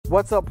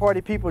What's up,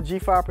 party people?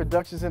 G5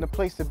 Productions in the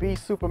place to be.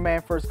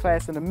 Superman first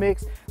class in the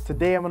mix.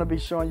 Today I'm going to be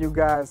showing you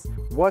guys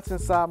what's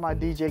inside my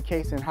DJ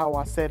case and how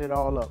I set it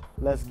all up.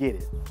 Let's get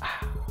it.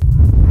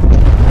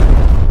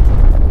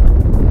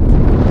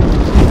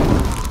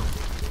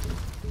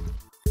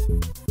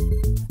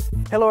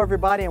 Hello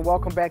everybody and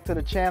welcome back to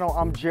the channel.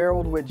 I'm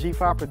Gerald with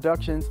G5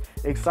 Productions.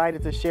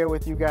 Excited to share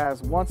with you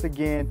guys once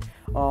again.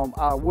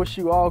 I wish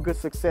you all good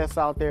success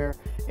out there.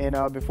 And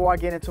before I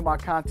get into my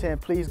content,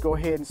 please go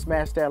ahead and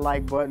smash that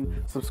like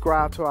button.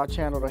 Subscribe to our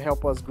channel to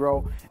help us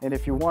grow. And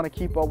if you want to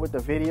keep up with the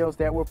videos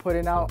that we're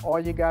putting out, all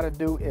you got to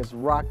do is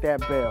rock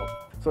that bell.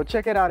 So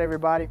check it out,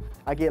 everybody.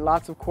 I get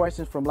lots of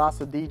questions from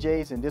lots of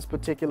DJs, and this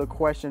particular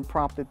question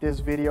prompted this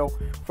video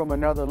from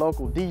another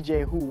local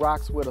DJ who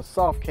rocks with a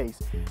soft case.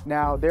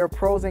 Now, there are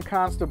pros and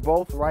cons to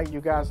both, right? You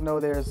guys know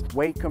there's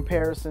weight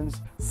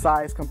comparisons,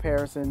 size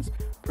comparisons,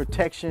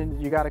 protection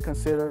you got to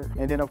consider,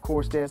 and then of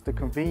course there's the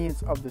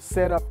convenience of the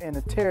setup and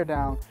the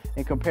teardown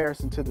in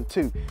comparison to the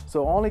two.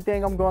 So only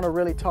thing I'm going to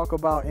really talk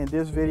about in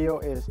this video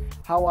is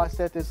how I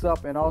set this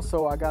up, and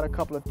also I got a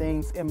couple of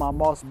things in my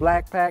Moss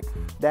Black pack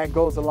that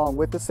goes along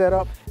with the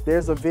setup.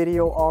 There's a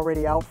video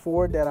already out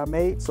for it that I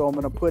made, so I'm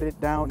going to put it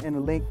down in the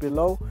link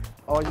below.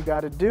 All you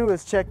got to do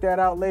is check that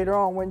out later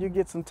on when you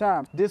get some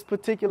time. This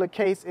particular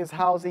case is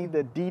housing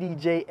the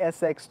DDJ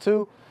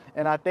SX2,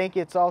 and I think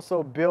it's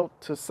also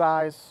built to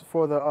size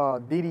for the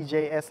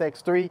DDJ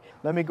SX3.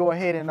 Let me go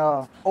ahead and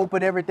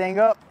open everything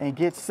up and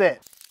get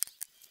set.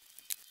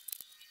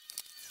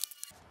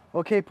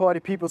 Okay, party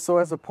people, so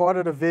as a part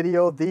of the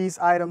video, these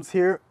items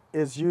here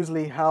is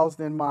usually housed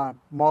in my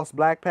Moss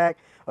Black pack.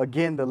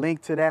 Again, the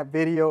link to that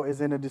video is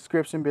in the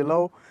description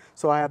below.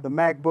 So I have the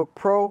MacBook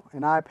Pro,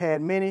 an iPad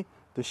mini,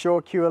 the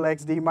Shure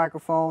QLXD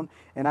microphone,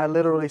 and I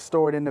literally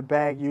store it in the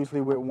bag, usually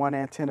with one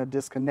antenna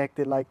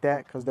disconnected like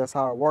that, because that's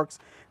how it works.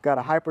 Got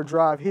a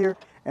hyperdrive here,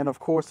 and of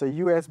course a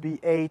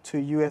USB-A to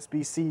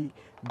USB-C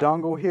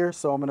dongle here.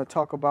 So I'm going to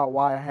talk about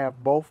why I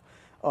have both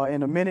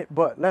in a minute,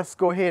 but let's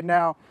go ahead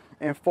now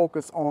and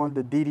focus on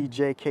the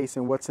DDJ case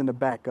and what's in the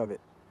back of it.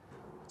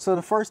 So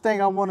the first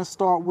thing I want to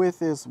start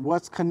with is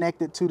what's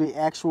connected to the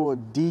actual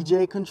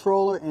DJ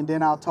controller, and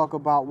then I'll talk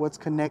about what's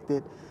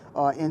connected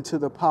into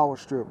the power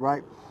strip,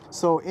 right?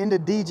 So in the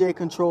DJ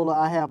controller,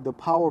 I have the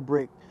power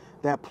brick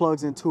that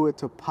plugs into it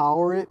to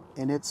power it,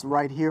 and it's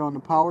right here on the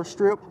power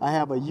strip. I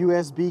have a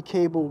USB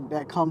cable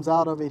that comes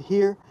out of it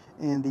here,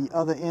 and the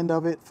other end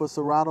of it for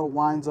Serato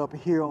winds up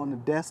here on the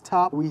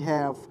desktop. We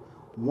have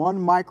one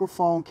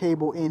microphone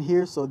cable in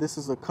here, so this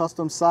is a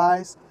custom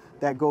size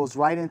that goes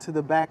right into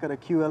the back of the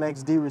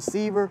QLXD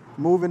receiver.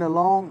 Moving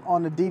along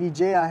on the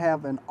DDJ, I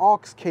have an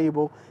aux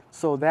cable,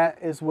 so that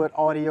is what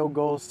audio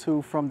goes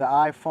to from the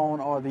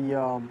iPhone or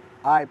the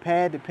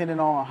iPad,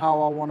 depending on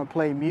how I want to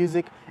play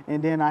music.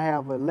 And then I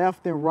have a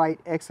left and right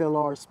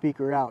XLR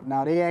speaker out.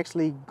 Now they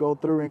actually go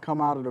through and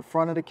come out of the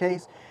front of the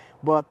case,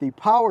 but the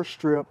power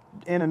strip,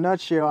 in a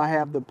nutshell, I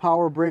have the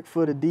power brick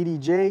for the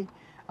DDJ,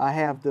 I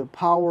have the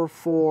power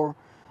for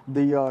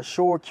the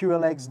Shure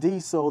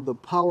QLXD, so the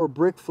power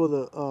brick for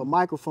the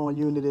microphone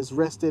unit is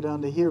rested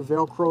under here,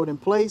 velcroed in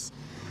place.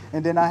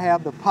 And then I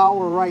have the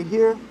power right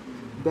here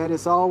that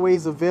is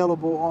always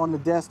available on the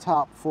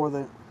desktop for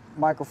the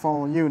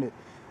microphone unit.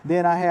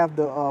 Then I have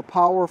the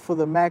power for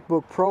the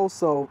MacBook Pro,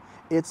 so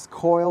it's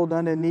coiled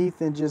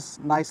underneath and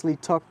just nicely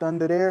tucked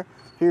under there.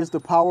 Here's the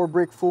power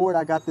brick for it.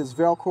 I got this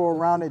velcro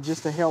around it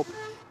just to help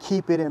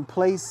keep it in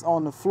place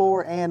on the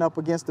floor and up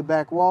against the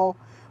back wall.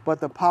 But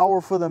the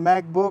power for the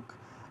MacBook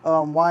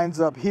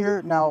winds up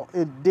here. Now,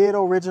 it did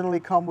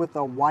originally come with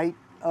a white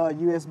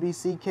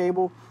USB-C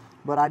cable,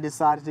 but I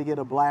decided to get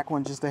a black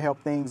one just to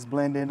help things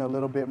blend in a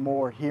little bit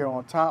more here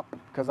on top,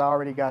 because I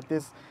already got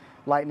this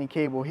lightning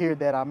cable here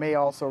that I may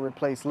also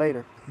replace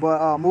later.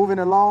 But moving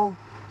along,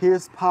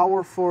 here's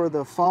power for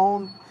the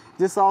phone.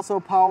 This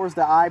also powers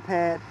the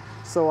iPad,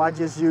 so I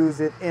just use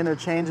it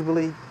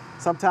interchangeably.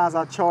 Sometimes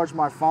I charge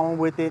my phone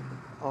with it,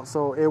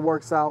 so it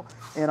works out.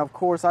 And of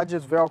course I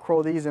just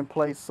velcro these in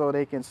place so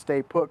they can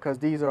stay put, because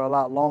these are a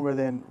lot longer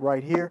than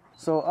right here.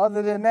 So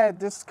other than that,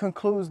 this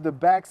concludes the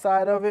back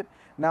side of it.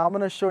 Now I'm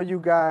going to show you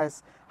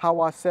guys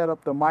how I set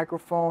up the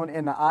microphone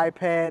and the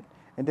iPad,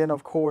 and then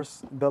of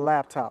course the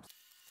laptops.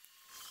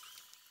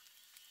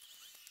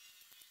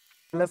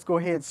 Let's go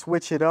ahead and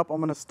switch it up. I'm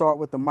going to start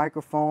with the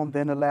microphone,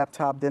 then the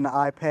laptop, then the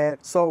iPad.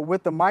 So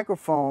with the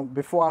microphone,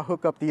 before I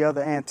hook up the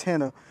other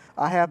antenna,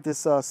 I have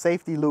this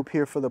safety loop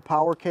here for the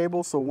power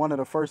cable. So one of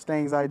the first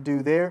things I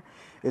do there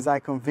is I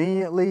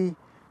conveniently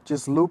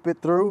just loop it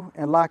through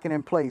and lock it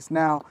in place.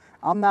 Now,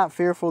 I'm not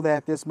fearful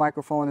that this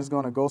microphone is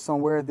going to go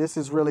somewhere. This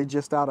is really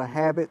just out of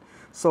habit.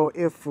 So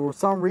if for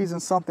some reason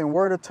something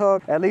were to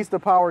tug, at least the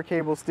power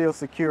cable is still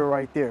secure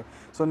right there.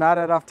 So now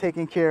that I've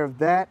taken care of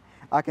that,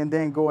 I can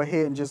then go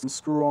ahead and just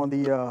screw on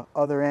the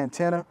other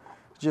antenna.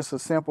 Just a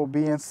simple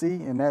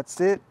BNC, and that's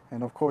it.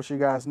 And of course you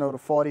guys know to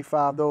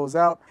 45 those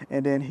out.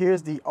 And then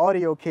here's the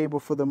audio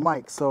cable for the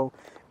mic. So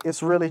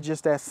it's really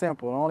just that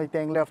simple. The only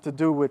thing left to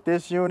do with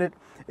this unit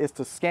is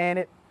to scan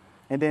it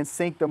and then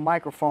sync the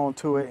microphone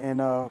to it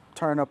and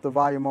turn up the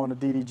volume on the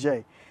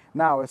DDJ.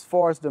 Now, as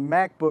far as the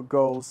MacBook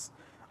goes,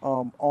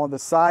 on the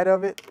side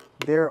of it,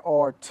 there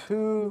are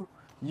two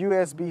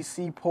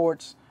USB-C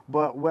ports.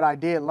 But what I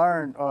did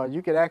learn,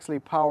 you could actually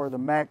power the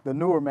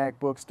newer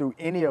MacBooks through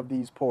any of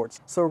these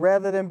ports. So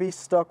rather than be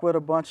stuck with a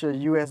bunch of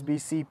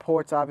USB-C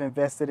ports, I've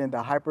invested in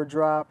the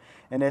hyperdrive.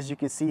 And as you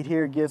can see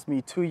here, it gives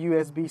me two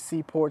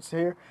USB-C ports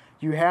here.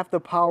 You have to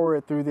power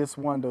it through this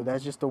one though.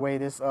 That's just the way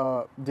this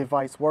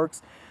device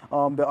works.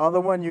 The other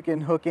one you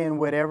can hook in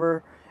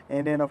whatever.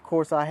 And then of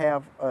course I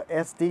have a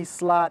SD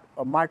slot,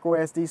 a micro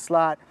SD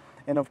slot.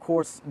 And of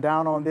course,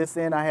 down on this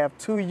end, I have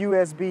two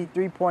USB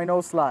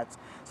 3.0 slots.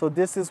 So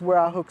this is where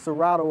I hook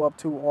Serato up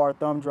to, or a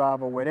thumb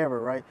drive or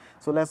whatever, right?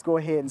 So let's go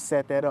ahead and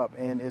set that up.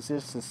 And it's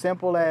just as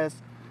simple as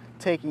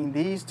taking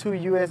these two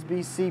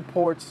USB-C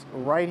ports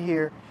right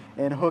here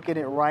and hooking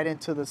it right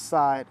into the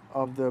side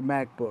of the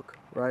MacBook,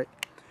 right?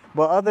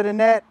 But other than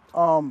that,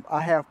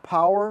 I have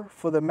power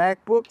for the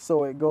MacBook,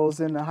 so it goes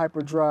in the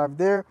hyperdrive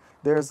there.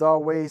 There's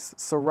always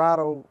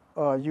Serato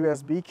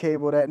USB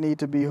cable that need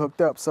to be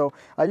hooked up. So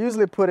I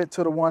usually put it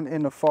to the one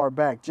in the far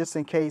back, just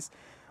in case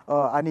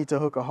I need to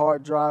hook a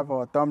hard drive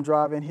or a thumb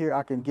drive in here.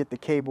 I can get the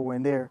cable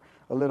in there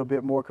a little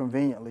bit more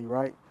conveniently,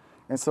 right?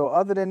 And so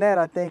other than that,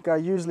 I think I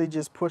usually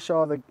just push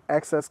all the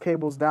access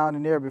cables down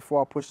in there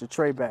before I push the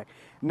tray back.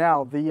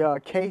 Now, the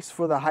case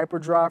for the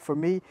hyperdrive for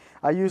me,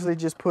 I usually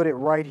just put it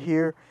right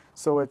here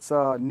so it's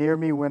near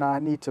me when I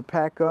need to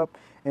pack up.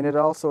 And it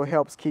also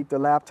helps keep the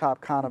laptop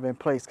kind of in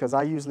place because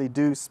I usually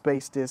do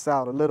space this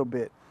out a little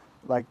bit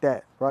like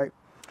that, right?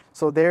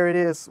 So there it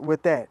is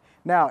with that.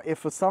 Now, if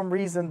for some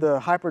reason the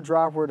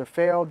hyperdrive were to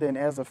fail, then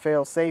as a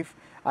fail-safe,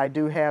 I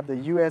do have the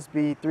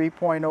USB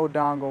 3.0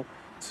 dongle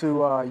to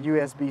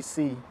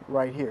USB-C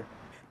right here.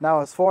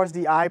 Now, as far as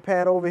the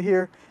iPad over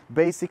here,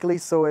 basically,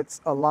 so it's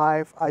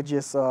alive, I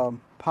just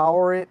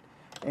power it.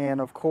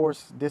 And of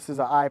course, this is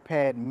an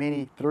iPad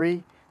Mini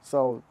 3.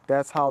 So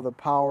that's how the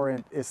power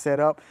is set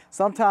up.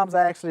 Sometimes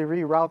I actually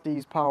reroute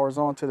these powers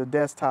onto the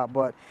desktop,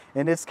 but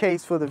in this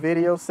case, for the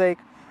video's sake,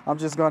 I'm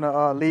just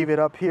gonna leave it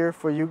up here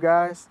for you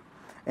guys.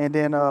 And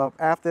then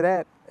after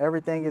that,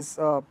 everything is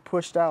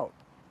pushed out.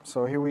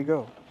 So here we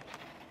go.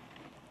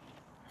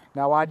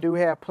 Now I do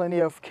have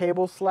plenty of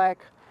cable slack.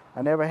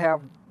 I never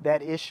have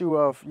that issue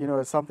of, you know,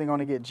 is something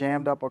gonna get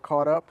jammed up or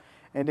caught up.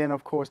 And then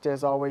of course,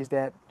 there's always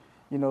that,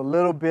 you know,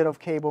 little bit of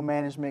cable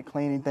management,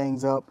 cleaning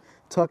things up,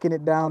 tucking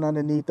it down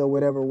underneath or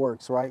whatever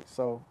works, right?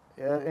 So,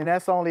 and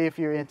that's only if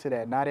you're into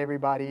that. Not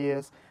everybody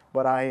is,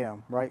 but I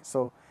am, right?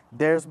 So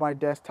there's my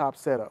desktop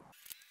setup.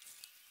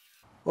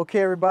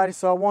 Okay, everybody,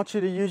 so I want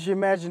you to use your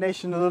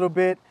imagination a little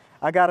bit.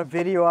 I got a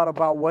video out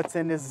about what's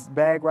in this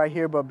bag right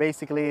here, but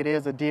basically it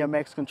is a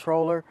DMX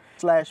controller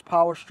 /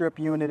 power strip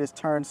unit. Is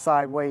turned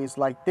sideways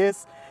like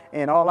this.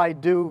 And all I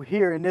do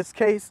here in this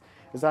case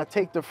is I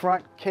take the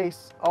front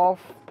case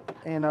off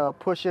and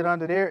push it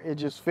under there. It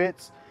just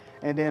fits.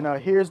 And then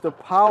here's the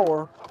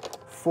power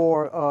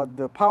for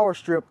the power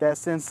strip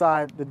that's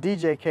inside the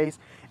DJ case.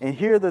 And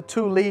here are the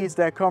two leads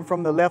that come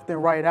from the left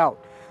and right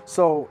out.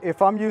 So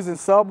if I'm using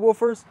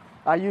subwoofers,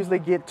 I usually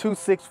get two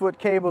 6-foot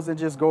cables and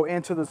just go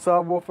into the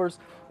subwoofers.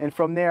 And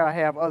from there, I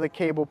have other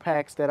cable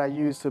packs that I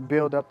use to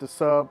build up the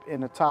sub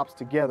and the tops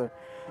together.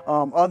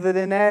 Other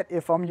than that,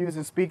 if I'm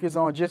using speakers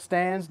on just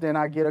stands, then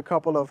I get a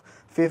couple of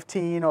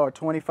 15 or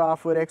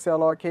 25-foot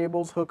XLR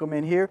cables, hook them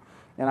in here,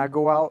 and I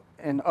go out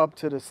and up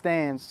to the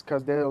stands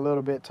because they're a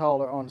little bit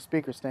taller on the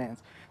speaker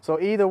stands. So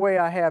either way,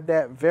 I have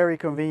that very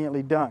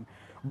conveniently done.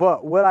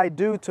 But what I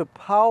do to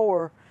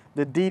power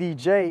the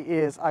DDJ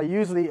is I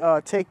usually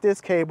take this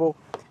cable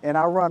and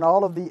I run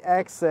all of the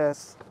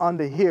access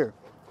under here.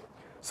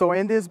 So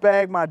in this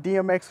bag, my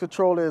DMX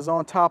controller is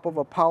on top of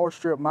a power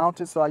strip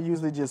mounted, so I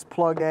usually just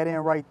plug that in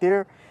right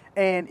there.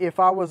 And if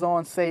I was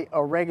on, say,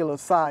 a regular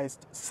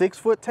sized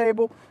 6-foot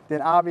table,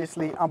 then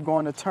obviously I'm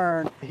going to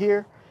turn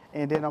here,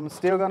 and then I'm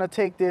still going to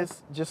take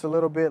this just a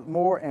little bit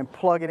more and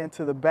plug it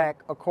into the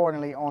back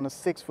accordingly on a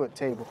 6-foot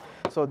table.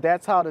 So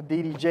that's how the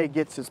DDJ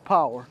gets its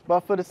power.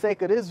 But for the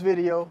sake of this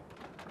video,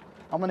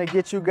 I'm going to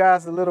get you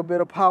guys a little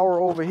bit of power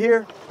over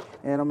here,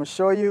 and I'm going to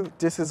show you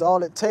this is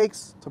all it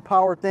takes to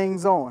power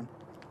things on.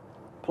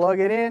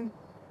 Plug it in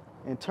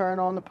and turn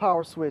on the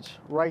power switch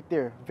right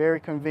there. Very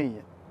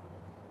convenient.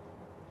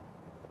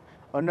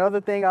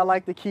 Another thing I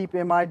like to keep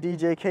in my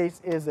DJ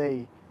case is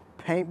a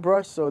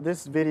paintbrush. So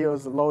this video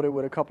is loaded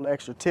with a couple of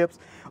extra tips.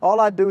 All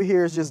I do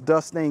here is just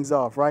dust things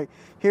off, right?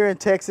 Here in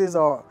Texas,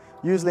 or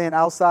usually in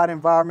outside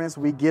environments,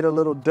 we get a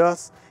little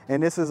dust,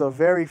 and this is a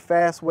very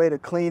fast way to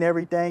clean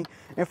everything.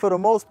 And for the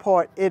most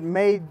part, it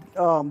may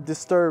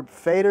disturb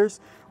faders,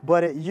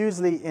 but it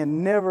usually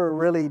and never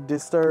really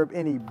disturb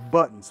any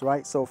buttons,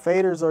 right? So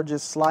faders are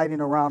just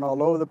sliding around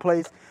all over the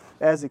place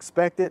as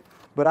expected,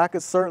 but I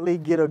could certainly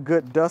get a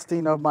good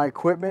dusting of my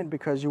equipment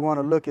because you want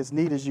to look as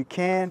neat as you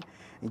can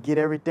and get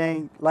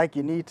everything like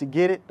you need to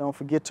get it. Don't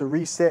forget to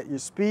reset your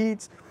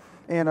speeds.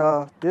 And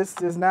this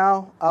is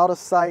now out of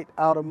sight,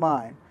 out of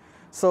mind.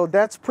 So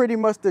that's pretty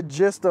much the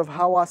gist of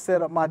how I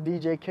set up my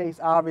DJ case.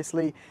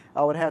 Obviously,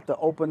 I would have to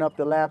open up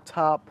the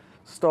laptop,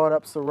 start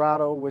up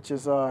Serato, which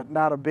is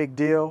not a big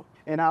deal.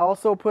 And I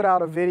also put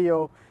out a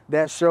video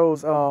that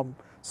shows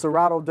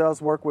Serato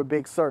does work with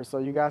Big Sur, so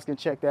you guys can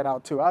check that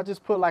out too. I'll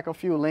just put like a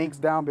few links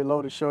down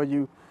below to show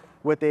you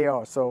what they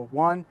are. So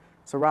one,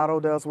 Serato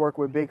does work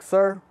with Big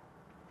Sur.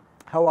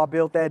 How I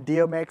built that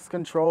DMX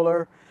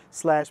controller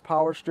 /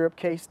 power strip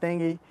case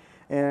thingy.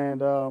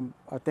 And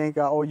I think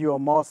I owe you a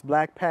Moss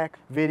Black Pack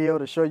video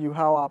to show you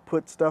how I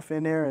put stuff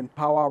in there and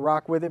how I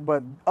rock with it.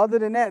 But other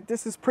than that,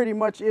 this is pretty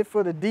much it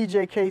for the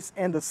DJ case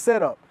and the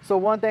setup. So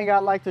one thing I'd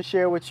like to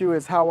share with you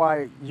is how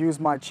I use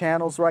my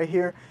channels right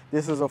here.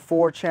 This is a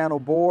 4-channel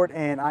board,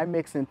 and I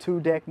mix in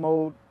 2-deck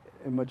mode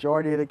in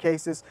majority of the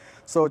cases.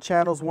 So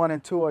channels 1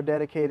 and 2 are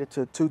dedicated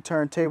to 2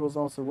 turntables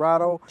on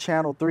Serato.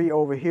 Channel 3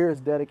 over here is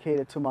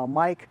dedicated to my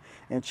mic,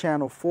 and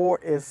channel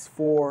 4 is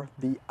for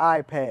the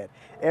iPad.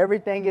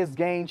 Everything is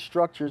gain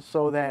structured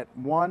so that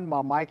 1,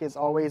 my mic is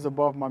always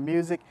above my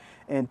music,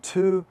 and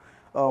 2,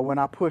 when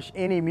I push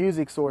any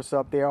music source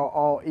up, they are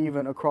all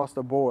even across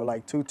the board,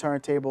 like 2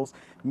 turntables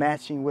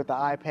matching with the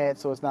iPad,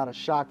 so it's not a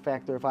shock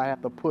factor if I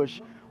have to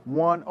push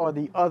one or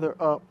the other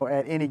up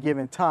at any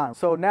given time.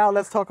 So now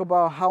let's talk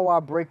about how I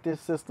break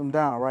this system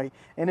down, right?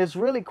 And it's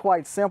really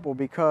quite simple,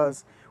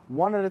 because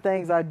one of the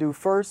things I do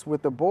first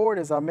with the board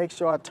is I make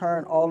sure I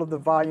turn all of the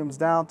volumes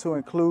down to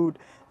include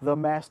the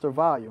master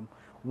volume.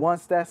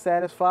 Once that's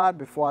satisfied,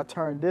 before I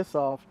turn this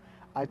off,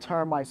 I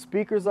turn my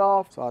speakers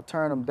off. So I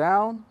turn them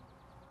down,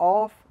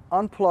 off,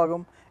 unplug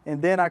them,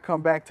 and then I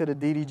come back to the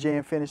DDJ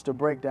and finish the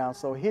breakdown.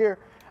 So here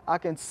I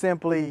can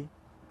simply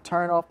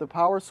turn off the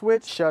power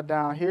switch, shut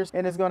down here,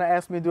 and it's going to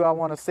ask me, do I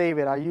want to save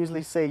it? I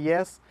usually say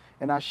yes,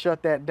 and I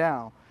shut that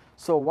down.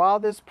 So while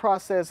this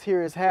process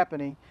here is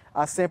happening,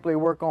 I simply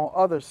work on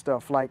other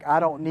stuff. Like I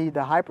don't need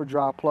the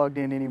hyperdrive plugged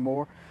in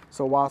anymore.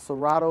 So while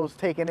Serato's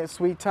taking its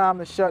sweet time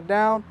to shut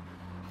down,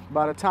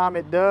 by the time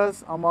it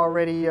does, I'm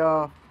already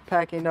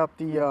packing up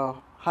the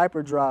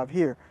hyperdrive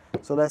here.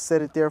 So let's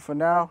set it there for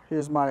now.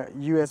 Here's my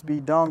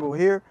USB dongle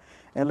here,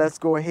 and let's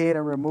go ahead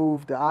and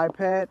remove the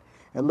iPad.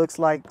 It looks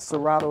like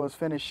Serato is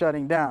finished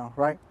shutting down,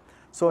 right?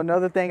 So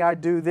another thing I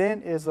do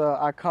then is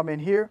I come in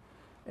here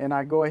and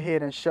I go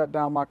ahead and shut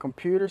down my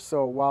computer.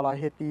 So while I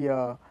hit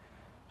the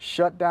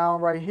shutdown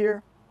right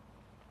here,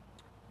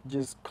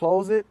 just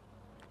close it,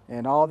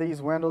 and all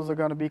these windows are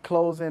going to be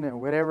closing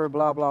and whatever,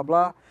 blah, blah,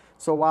 blah.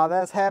 So while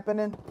that's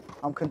happening,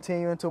 I'm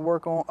continuing to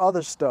work on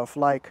other stuff,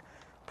 like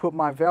put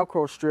my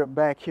Velcro strip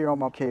back here on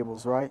my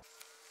cables, right?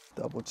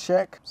 Double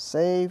check,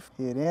 save,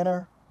 hit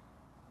enter.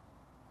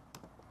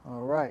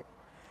 All right.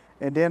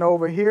 And then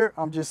over here,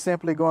 I'm just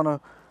simply going to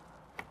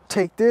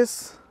take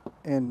this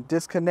and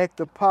disconnect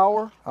the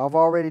power. I've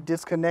already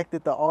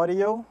disconnected the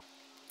audio,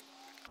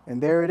 and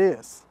there it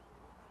is.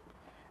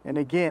 And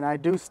again, I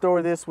do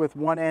store this with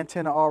one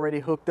antenna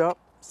already hooked up,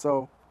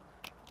 so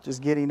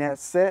just getting that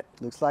set.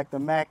 Looks like the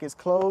Mac is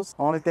closed.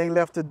 Only thing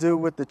left to do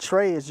with the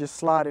tray is just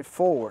slide it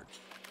forward.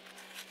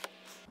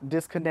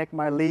 Disconnect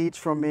my leads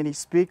from any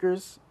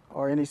speakers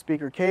or any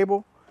speaker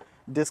cable.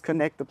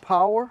 Disconnect the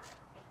power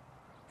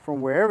from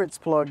wherever it's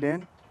plugged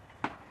in,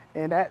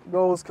 and that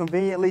goes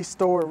conveniently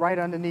stored right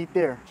underneath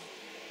there.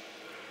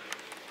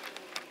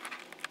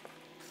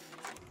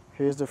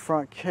 Here's the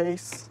front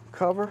case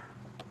cover.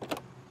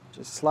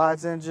 Just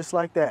slides in just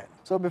like that.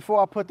 So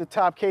before I put the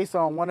top case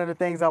on, one of the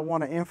things I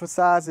want to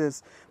emphasize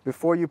is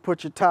before you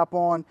put your top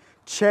on,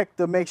 check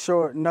to make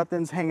sure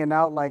nothing's hanging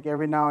out. Like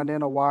every now and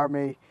then a wire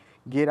may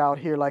get out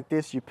here like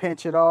this. You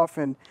pinch it off,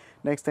 and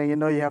next thing you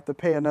know, you have to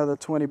pay another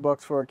 20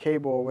 bucks for a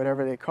cable or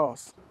whatever they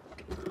cost.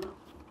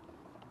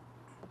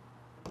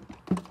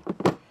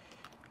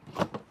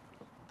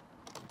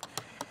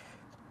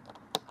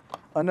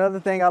 Another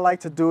thing I like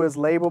to do is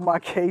label my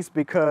case,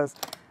 because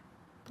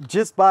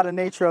just by the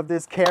nature of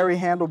this carry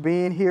handle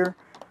being here,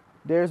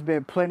 there's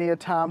been plenty of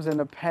times in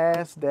the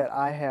past that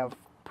I have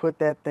put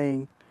that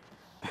thing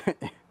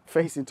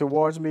facing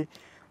towards me,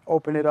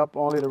 open it up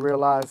only to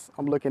realize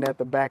I'm looking at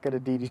the back of the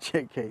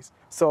DDJ case.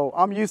 So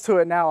I'm used to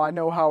it now. I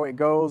know how it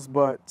goes,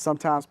 but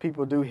sometimes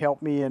people do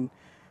help me, and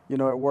you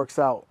know, it works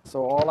out.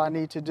 So all I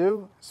need to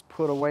do is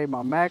put away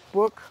my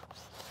MacBook.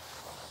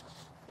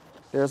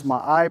 There's my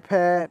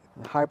iPad,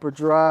 the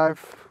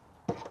hyperdrive,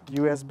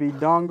 USB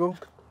dongle.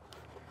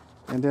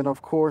 And then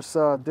of course,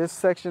 this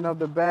section of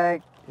the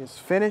bag is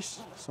finished.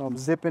 So I'm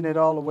zipping it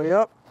all the way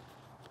up.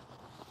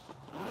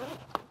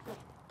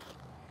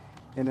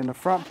 And in the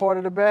front part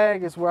of the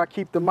bag is where I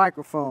keep the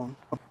microphone.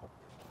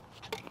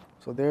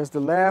 So there's the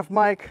lav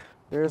mic,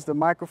 there's the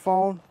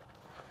microphone,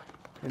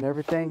 and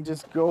everything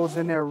just goes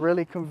in there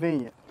really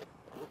convenient.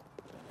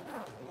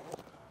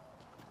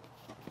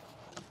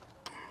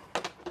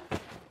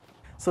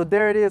 So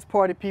there it is,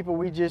 party people.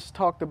 We just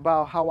talked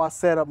about how I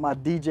set up my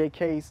DJ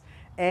case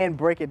and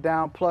break it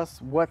down, plus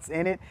what's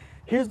in it.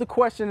 Here's the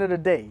question of the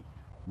day.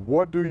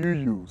 What do you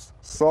use,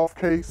 soft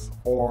case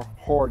or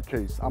hard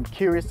case? I'm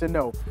curious to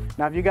know.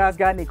 Now, if you guys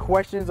got any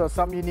questions or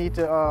something you need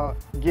to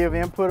give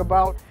input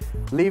about,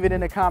 leave it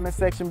in the comment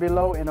section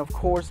below. And of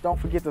course, don't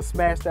forget to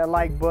smash that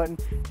like button.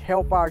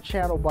 Help our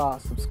channel by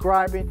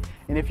subscribing.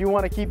 And if you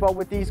want to keep up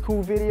with these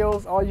cool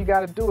videos, all you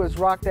got to do is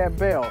rock that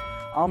bell.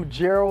 I'm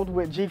Gerald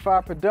with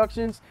G5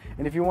 Productions,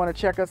 and if you want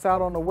to check us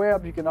out on the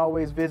web, you can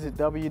always visit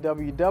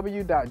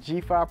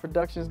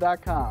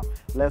www.g5productions.com.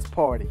 Let's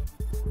party.